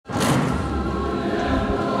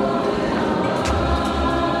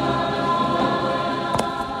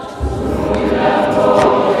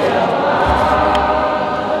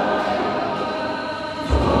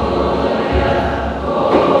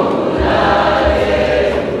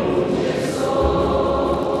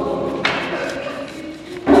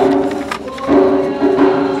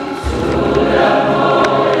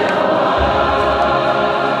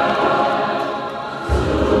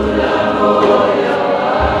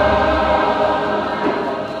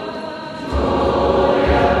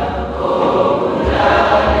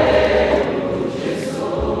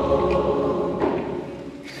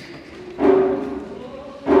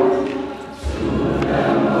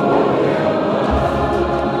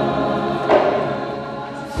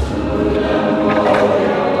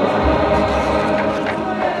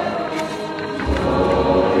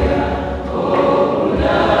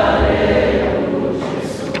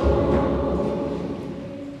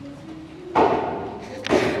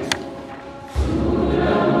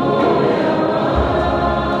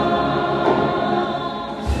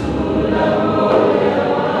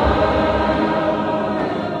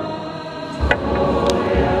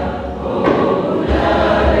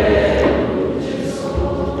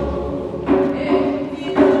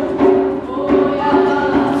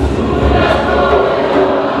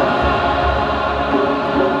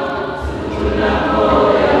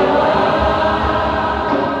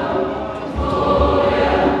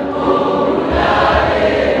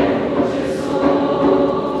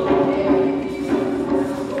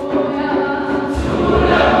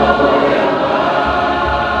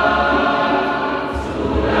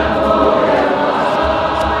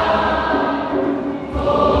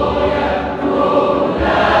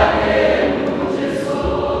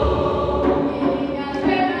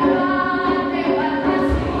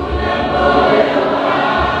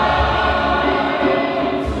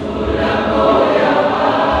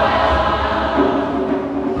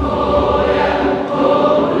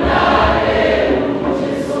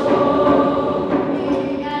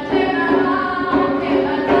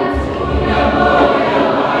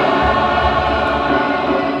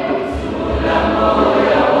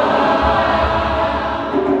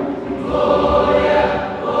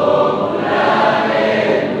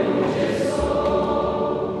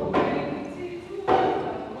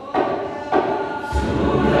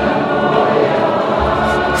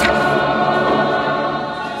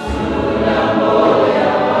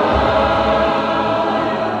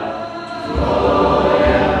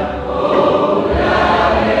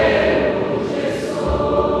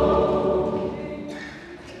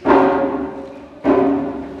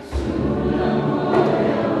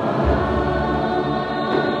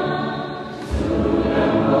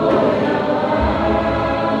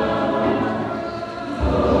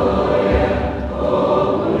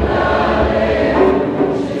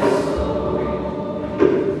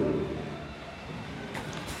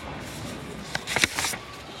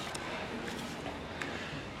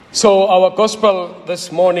So our gospel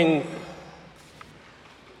this morning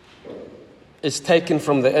is taken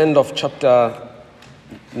from the end of chapter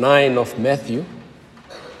 9 of Matthew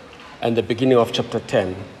and the beginning of chapter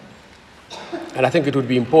 10. And I think it would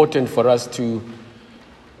be important for us to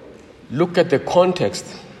look at the context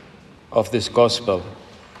of this gospel.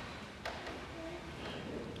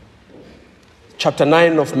 Chapter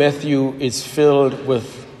 9 of Matthew is filled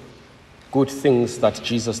with good things that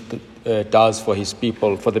Jesus does for his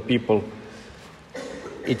people, for the people.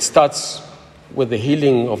 It starts with the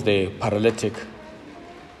healing of the paralytic.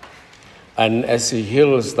 And as he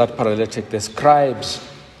heals that paralytic, the scribes,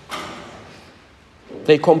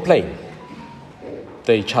 they complain.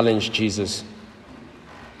 They challenge Jesus.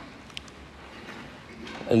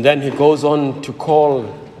 And then he goes on to call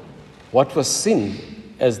what was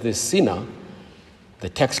seen as the sinner, the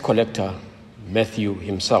tax collector, Matthew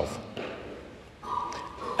himself.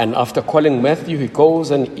 And after calling Matthew, he goes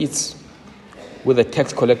and eats with the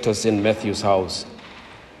tax collectors in Matthew's house.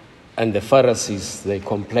 And the Pharisees, they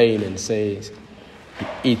complain and say,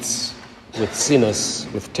 he eats with sinners,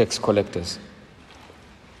 with tax collectors.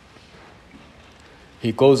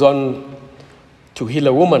 He goes on to heal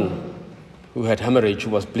a woman who had hemorrhage, who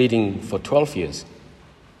was bleeding for 12 years.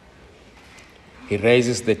 He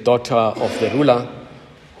raises the daughter of the ruler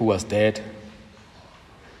who was dead,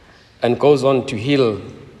 and goes on to heal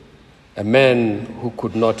a man who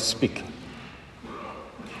could not speak.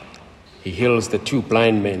 He heals the 2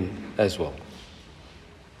 blind men as well.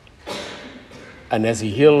 And as he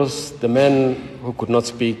heals the man who could not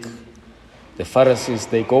speak, the Pharisees,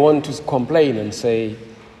 they go on to complain and say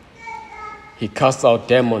he casts out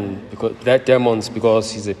demons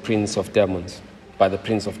because he's a prince of demons, by the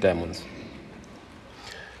prince of demons.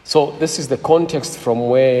 So this is the context from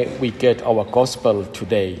where we get our gospel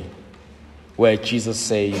today, where Jesus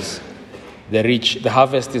says, the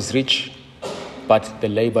harvest is rich, but the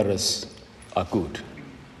laborers are good.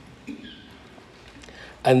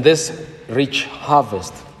 And this rich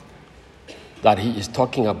harvest that he is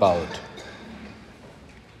talking about,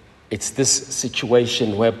 it's this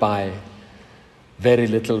situation whereby very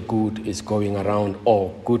little good is going around,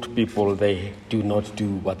 or good people, they do not do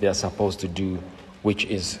what they are supposed to do, which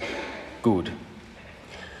is good.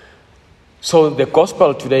 So the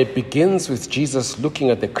gospel today begins with Jesus looking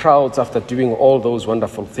at the crowds after doing all those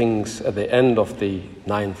wonderful things at the end of the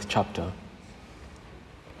 9th chapter.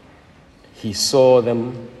 He saw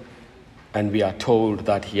them, and we are told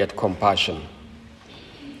that he had compassion.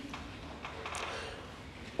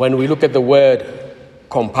 When we look at the word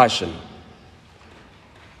compassion,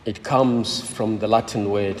 it comes from the Latin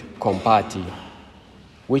word compati,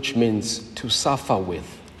 which means to suffer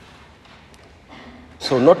with.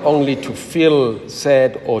 So not only to feel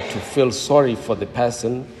sad or to feel sorry for the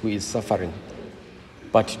person who is suffering,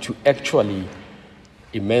 but to actually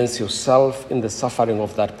immerse yourself in the suffering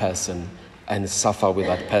of that person and suffer with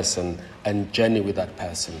that person and journey with that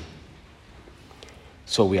person.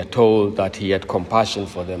 So we are told that he had compassion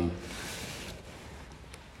for them.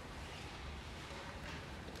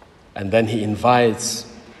 And then he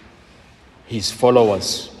invites his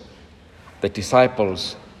followers, the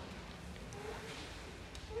disciples,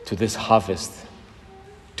 to this harvest,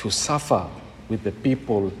 to suffer with the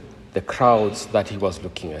people, the crowds that he was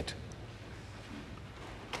looking at.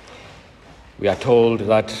 We are told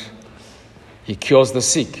that he cures the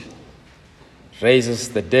sick, raises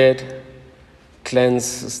the dead,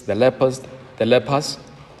 cleanses the lepers,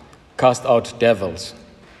 casts out devils.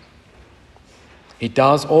 He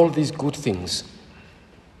does all these good things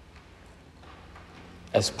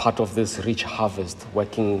as part of this rich harvest,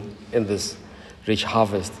 working in this rich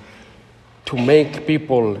harvest to make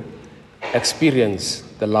people experience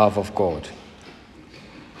the love of God.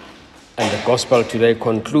 And the gospel today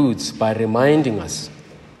concludes by reminding us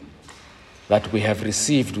that we have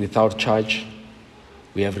received without charge,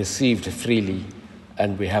 we have received freely,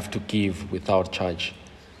 and we have to give without charge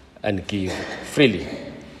and give freely.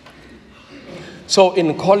 So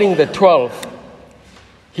in calling the 12,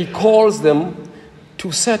 he calls them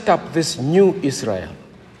to set up this new Israel.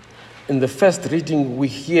 In the first reading, we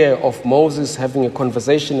hear of Moses having a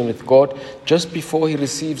conversation with God just before he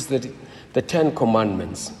receives the 10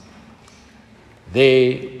 commandments.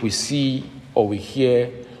 There we see or we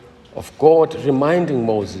hear of God reminding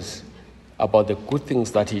Moses about the good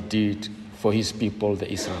things that he did for his people,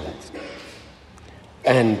 the Israelites.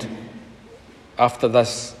 And after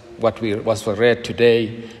that's what was read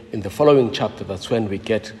today, in the following chapter, that's when we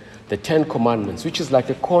get the 10 commandments, which is like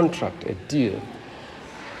a contract, a deal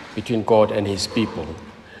between God and his people,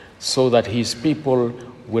 so that his people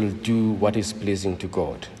will do what is pleasing to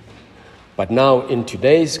God. But now in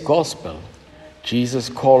today's gospel, Jesus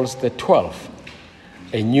calls the 12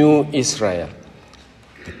 a new Israel,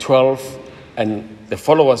 the 12 and the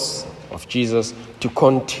followers of Jesus to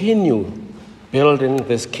continue building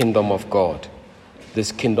this kingdom of God,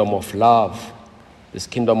 this kingdom of love, this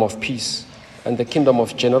kingdom of peace, and the kingdom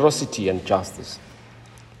of generosity and justice.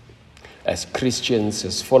 As Christians,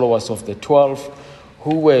 as followers of the 12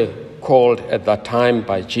 who were called at that time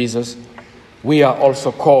by Jesus, we are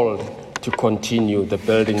also called to continue the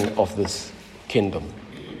building of this kingdom.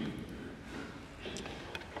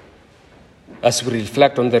 As we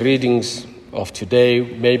reflect on the readings of today,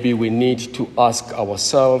 maybe we need to ask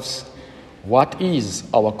ourselves, what is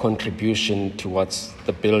our contribution towards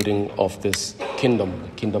the building of this kingdom, the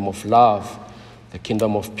kingdom of love, the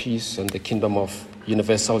kingdom of peace, and the kingdom of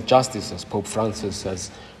universal justice, as Pope Francis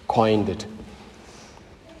has coined it?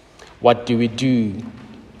 What do we do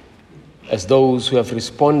as those who have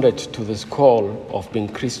responded to this call of being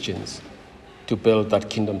Christians to build that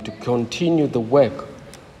kingdom, to continue the work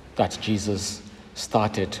that Jesus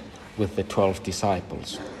started with the 12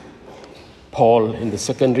 disciples? Paul, in the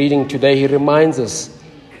second reading today, he reminds us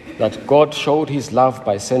that God showed his love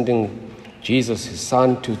by sending Jesus, his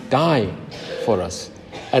son, to die for us.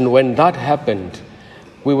 And when that happened,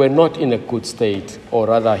 we were not in a good state, or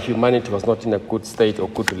rather humanity was not in a good state or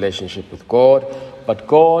good relationship with God, but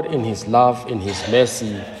God, in his love, in his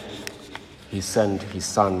mercy, he sent his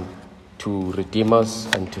son to redeem us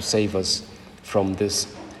and to save us from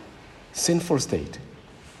this sinful state.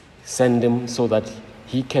 Send him so that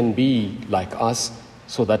he can be like us,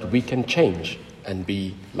 so that we can change and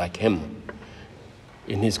be like him.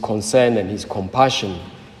 In his concern and his compassion,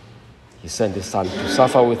 he sent his son to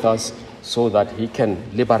suffer with us so that he can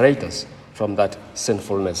liberate us from that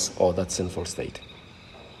sinfulness or that sinful state.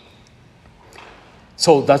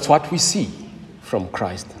 So that's what we see from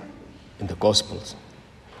Christ in the Gospels.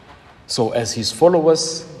 So as his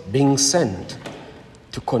followers being sent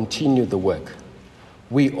to continue the work,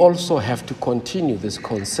 we also have to continue this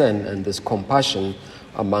concern and this compassion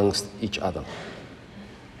amongst each other.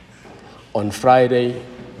 On Friday,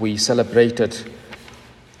 we celebrated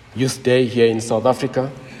Youth Day here in South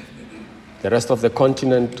Africa. The rest of the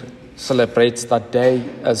continent celebrates that day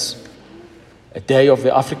as a day of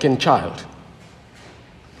the African child.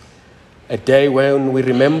 A day when we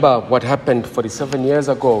remember what happened 47 years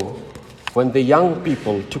ago when the young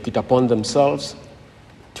people took it upon themselves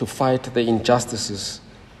to fight the injustices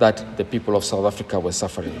that the people of South Africa were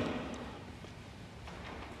suffering.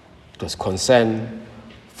 It was concern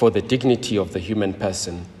for the dignity of the human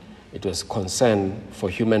person. It was concern for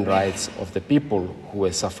human rights of the people who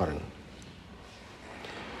were suffering.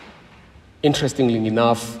 Interestingly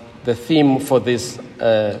enough, the theme for this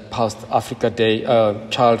past Africa Day,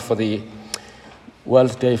 Child for the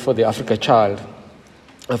World Day for the African child,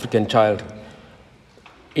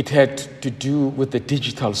 it had to do with the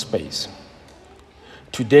digital space.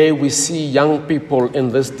 Today we see young people in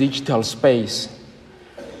this digital space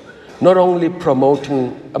not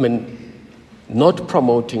promoting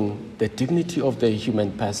the dignity of the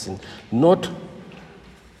human person, not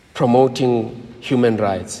promoting human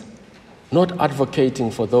rights, not advocating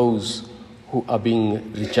for those who are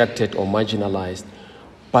being rejected or marginalized,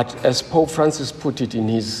 but as Pope Francis put it in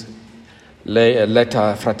his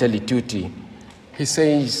letter Fratelli Tutti, he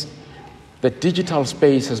says the digital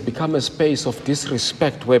space has become a space of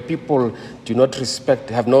disrespect where people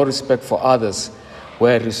have no respect for others,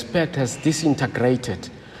 where respect has disintegrated.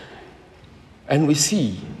 And we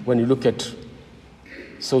see, when you look at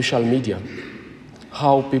social media,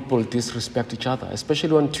 how people disrespect each other,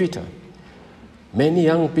 especially on Twitter. Many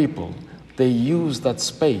young people, they use that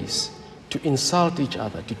space to insult each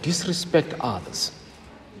other, to disrespect others.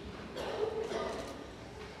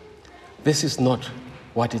 This is not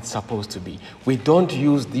what it's supposed to be. We don't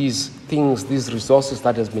use these things, these resources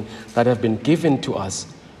that have been given to us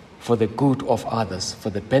for the good of others,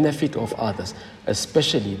 for the benefit of others,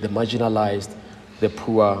 especially the marginalized, the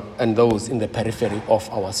poor, and those in the periphery of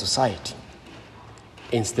our society.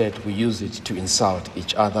 Instead, we use it to insult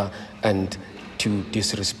each other and to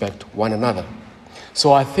disrespect one another.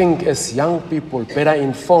 So I think as young people, better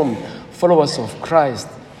informed followers of Christ,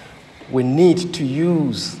 we need to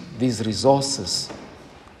use these resources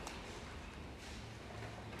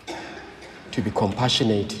to be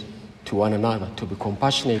compassionate to one another, to be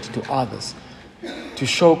compassionate to others, to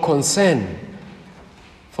show concern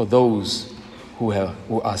for those who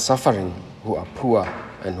are suffering, who are poor,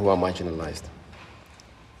 and who are marginalized.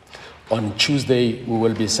 On Tuesday, we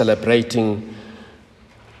will be celebrating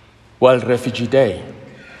World Refugee Day.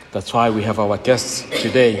 That's why we have our guests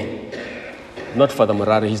today. Not Father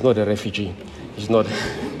Morare, he's not a refugee. He's not.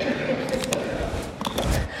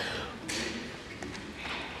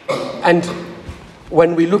 And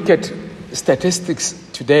when we look at statistics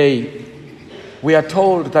today, we are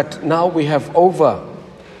told that now we have over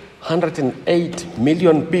 108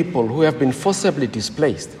 million people who have been forcibly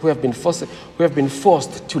displaced, who have been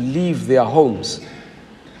forced to leave their homes,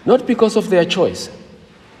 not because of their choice,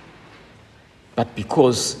 but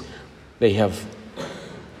because they have,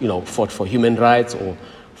 fought for human rights or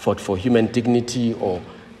fought for human dignity or,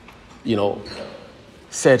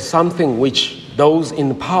 said something which those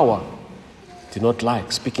in power do not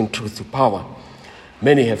like, speaking truth to power.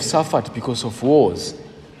 Many have suffered because of wars.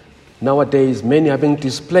 Nowadays, many are being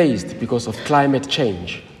displaced because of climate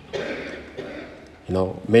change.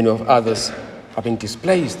 Many of others are being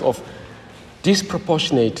displaced of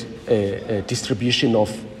disproportionate distribution of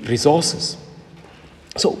resources.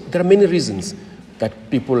 So there are many reasons that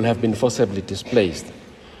people have been forcibly displaced.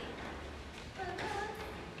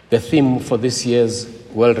 The theme for this year's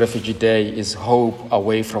World Refugee Day is Hope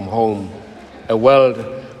Away from Home, a world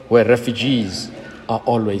where refugees are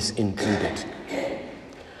always included.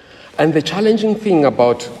 And the challenging thing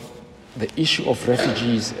about the issue of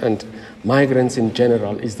refugees and migrants in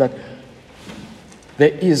general is that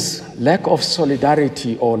there is lack of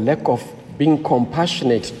solidarity or lack of being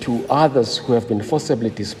compassionate to others who have been forcibly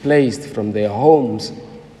displaced from their homes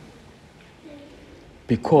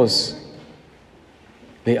because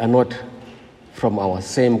they are not from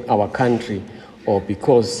our country, or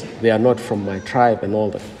because they are not from my tribe and all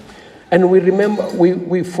that. And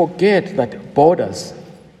we forget that borders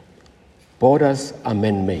are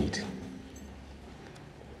man-made.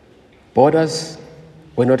 Borders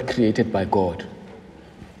were not created by God.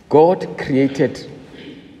 God created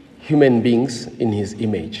human beings in his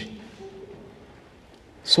image.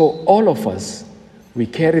 So all of us, we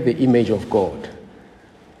carry the image of God.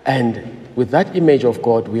 And with that image of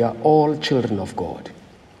God, we are all children of God.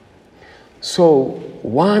 So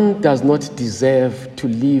one does not deserve to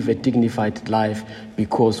live a dignified life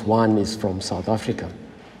because one is from South Africa.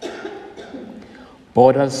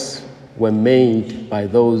 Borders were made by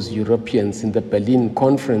those Europeans in the Berlin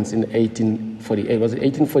Conference in 1848. Was it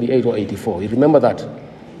 1848 or 84? You remember that?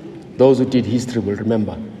 Those who did history will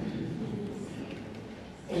remember.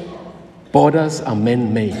 Borders are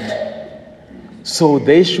man-made. So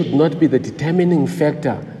they should not be the determining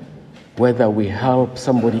factor whether we help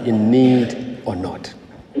somebody in need or not.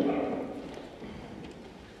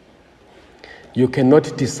 You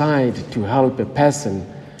cannot decide to help a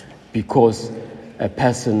person because a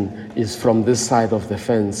person is from this side of the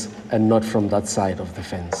fence and not from that side of the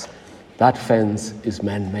fence. That fence is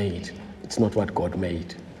man-made. It's not what God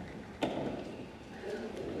made.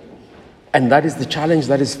 And that is the challenge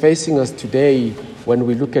that is facing us today when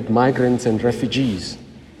we look at migrants and refugees.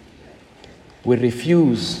 We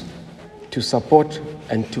refuse to support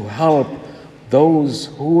and to help those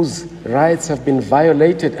whose rights have been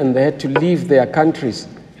violated and they had to leave their countries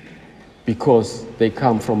because they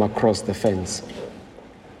come from across the fence.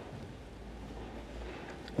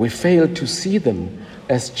 We fail to see them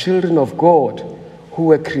as children of God who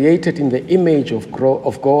were created in the image of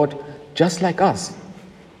God just like us.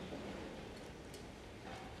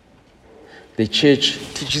 The church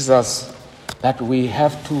teaches us that we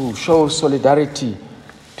have to show solidarity,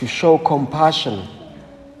 to show compassion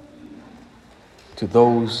to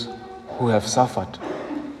those who have suffered,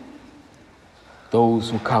 those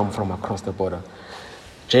who come from across the border.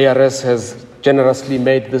 JRS has generously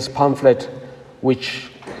made this pamphlet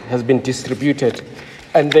which has been distributed,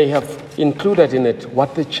 and they have included in it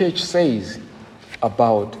what the church says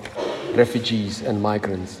about refugees and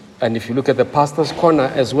migrants. And if you look at the pastor's corner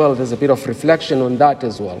as well, there's a bit of reflection on that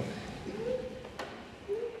as well.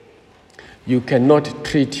 You cannot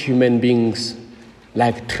treat human beings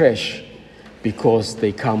like trash because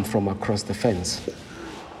they come from across the fence.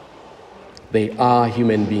 They are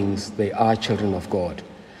human beings. They are children of God.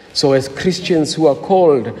 So as Christians who are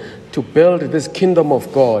called to build this kingdom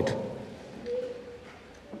of God,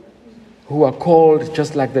 who are called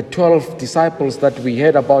just like the 12 disciples that we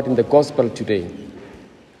heard about in the gospel today,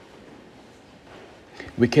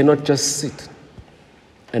 we cannot just sit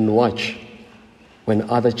and watch when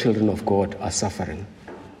other children of God are suffering.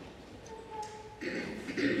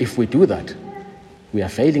 If we do that, we are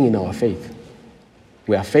failing in our faith.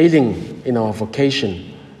 We are failing in our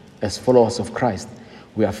vocation as followers of Christ.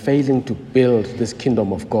 We are failing to build this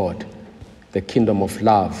kingdom of God, the kingdom of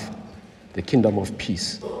love, the kingdom of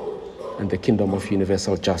peace, and the kingdom of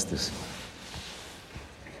universal justice.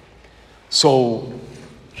 So,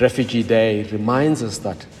 Refugee Day reminds us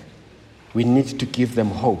that we need to give them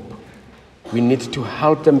hope. We need to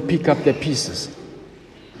help them pick up the pieces,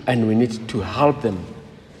 and we need to help them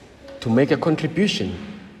to make a contribution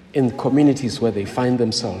in communities where they find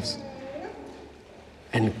themselves,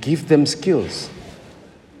 and give them skills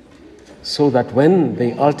so that when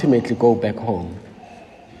they ultimately go back home,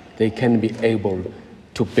 they can be able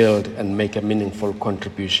to build and make a meaningful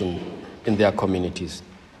contribution in their communities.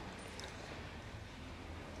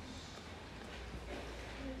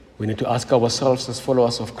 We need to ask ourselves as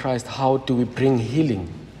followers of Christ, how do we bring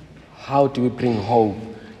healing? How do we bring hope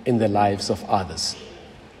in the lives of others,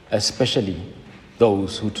 especially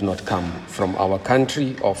those who do not come from our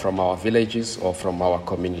country or from our villages or from our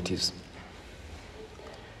communities?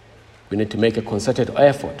 We need to make a concerted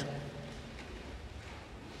effort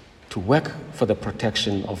to work for the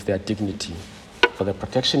protection of their dignity, for the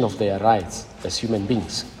protection of their rights as human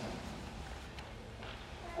beings.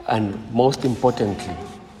 And most importantly,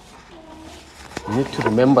 we need to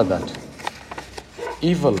remember that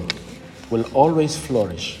evil will always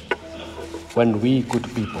flourish when we good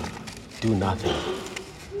people do nothing.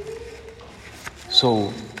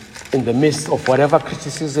 So, in the midst of whatever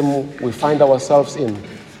criticism we find ourselves in,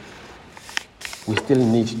 we still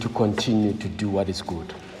need to continue to do what is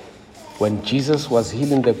good. When Jesus was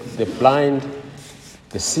healing the blind,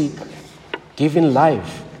 the sick, giving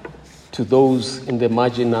life to those in the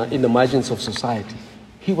margins of society,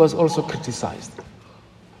 he was also criticized,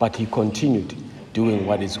 but he continued doing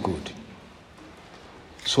what is good.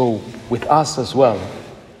 So with us as well,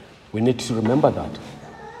 we need to remember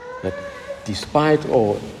that despite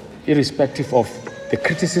or irrespective of the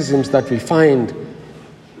criticisms that we find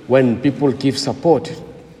when people give support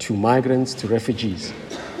to migrants, to refugees,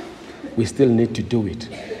 we still need to do it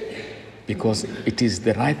because it is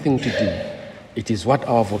the right thing to do. It is what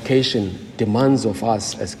our vocation demands of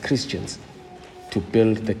us as Christians, to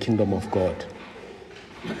build the kingdom of God,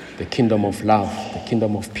 the kingdom of love, the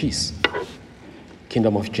kingdom of peace,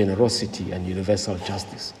 kingdom of generosity and universal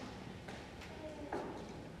justice.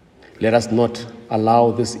 Let us not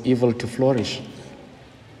allow this evil to flourish.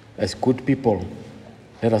 As good people,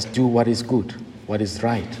 let us do what is good, what is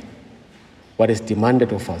right, what is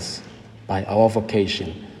demanded of us by our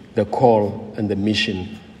vocation, the call and the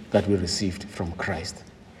mission that we received from Christ.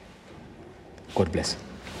 God bless.